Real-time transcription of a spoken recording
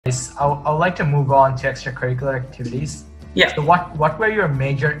I'd like to move on to extracurricular activities. Yeah. So what were your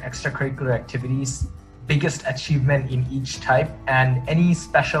major extracurricular activities, biggest achievement in each type, and any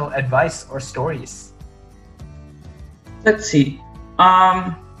special advice or stories? Let's see.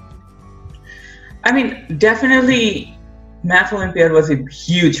 I mean, definitely Math Olympiad was a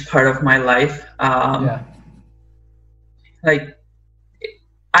huge part of my life. Like,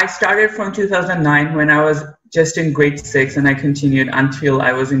 I started from 2009 when I was just in grade 6, and I continued until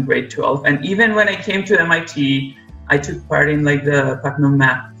I was in grade 12. And even when I came to MIT, I took part in like the Putnam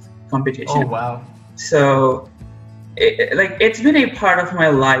math competition. Oh, wow. So it's been a part of my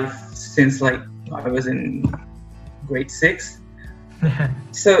life since like I was in grade 6.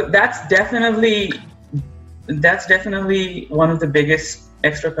 So that's definitely one of the biggest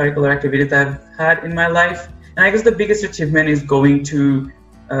extracurricular activities I've had in my life. And I guess the biggest achievement is going to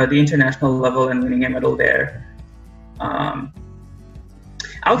the international level and winning a medal there.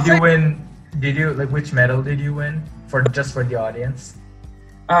 Which medal did you win for the audience?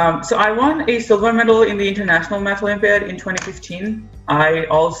 So I won a silver medal in the International Math Olympiad in 2015. I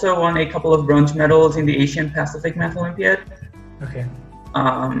also won a couple of bronze medals in the Asian Pacific Math Olympiad. Okay.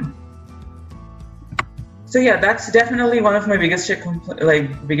 So yeah, that's definitely one of my biggest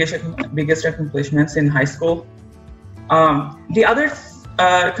accomplishments in high school. The other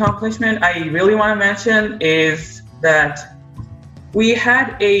accomplishment I really want to mention is that we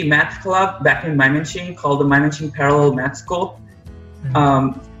had a math club back in Mymensingh called the Mymensingh Parallel Math School.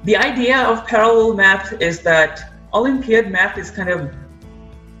 The idea of parallel math is that Olympiad math is kind of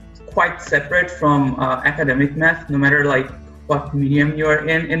quite separate from academic math, no matter like what medium you are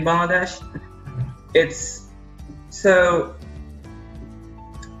in Bangladesh. So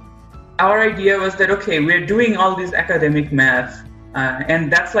our idea was that, okay, we're doing all this academic math,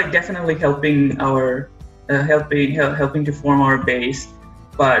 and that's like definitely helping helping to form our base,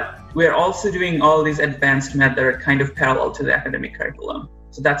 but we're also doing all these advanced math that are kind of parallel to the academic curriculum.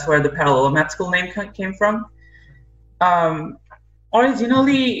 So that's where the Parallel Math School name came from.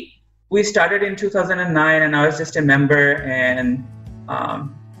 Originally, we started in 2009, and I was just a member, and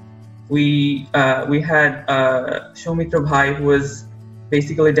we had Soumitra Bhai, who was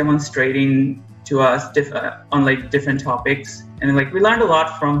basically demonstrating to us on like different topics, and like we learned a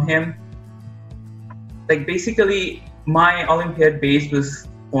lot from him. Like basically, my Olympiad base was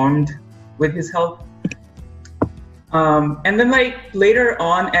formed with his help. And then like later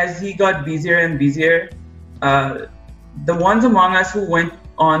on, as he got busier and busier, the ones among us who went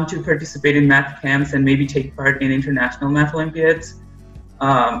on to participate in math camps and maybe take part in international math Olympiads,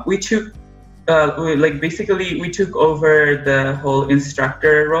 we took over the whole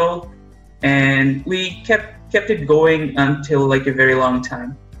instructor role, and we kept it going until like a very long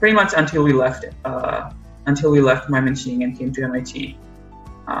time, pretty much until we left Mymensingh and came to MIT.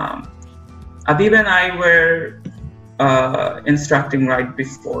 Abib and I were instructing right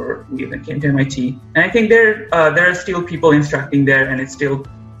before we even came to MIT, and I think there are still people instructing there, and it's still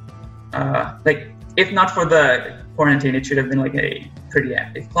like, if not for the quarantine, it should have been like a pretty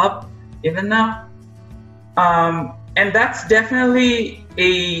active club even now. And that's definitely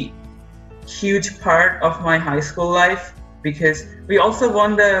a huge part of my high school life, because we also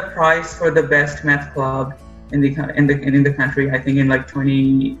won the prize for the best math club in the country, I think in like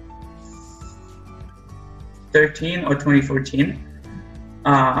 2013 or 2014.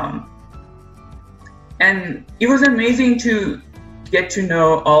 And it was amazing to get to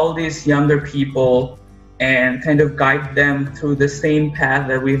know all these younger people and kind of guide them through the same path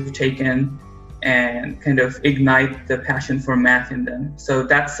that we've taken, and kind of ignite the passion for math in them. So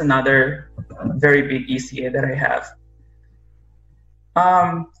that's another very big ECA that I have.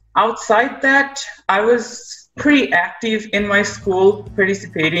 Outside that, I was pretty active in my school,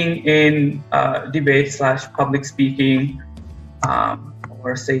 participating in debate/public speaking,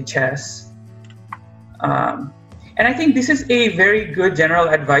 or say chess. And I think this is a very good general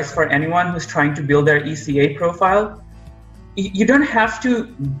advice for anyone who's trying to build their ECA profile. You don't have to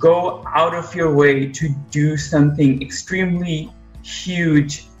go out of your way to do something extremely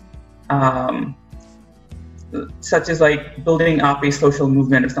huge, such as like building up a social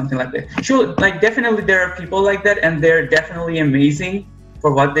movement or something like that. Sure, like definitely there are people like that, and they're definitely amazing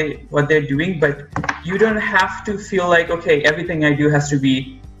for what they're doing, but you don't have to feel like, okay, everything I do has to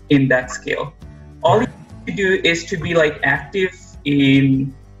be in that scale. All you have to do is to be like active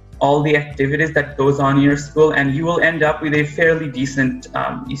in all the activities that goes on in your school, and you will end up with a fairly decent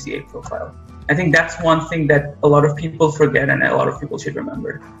ECA profile. I think that's one thing that a lot of people forget and a lot of people should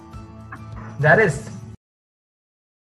remember. That is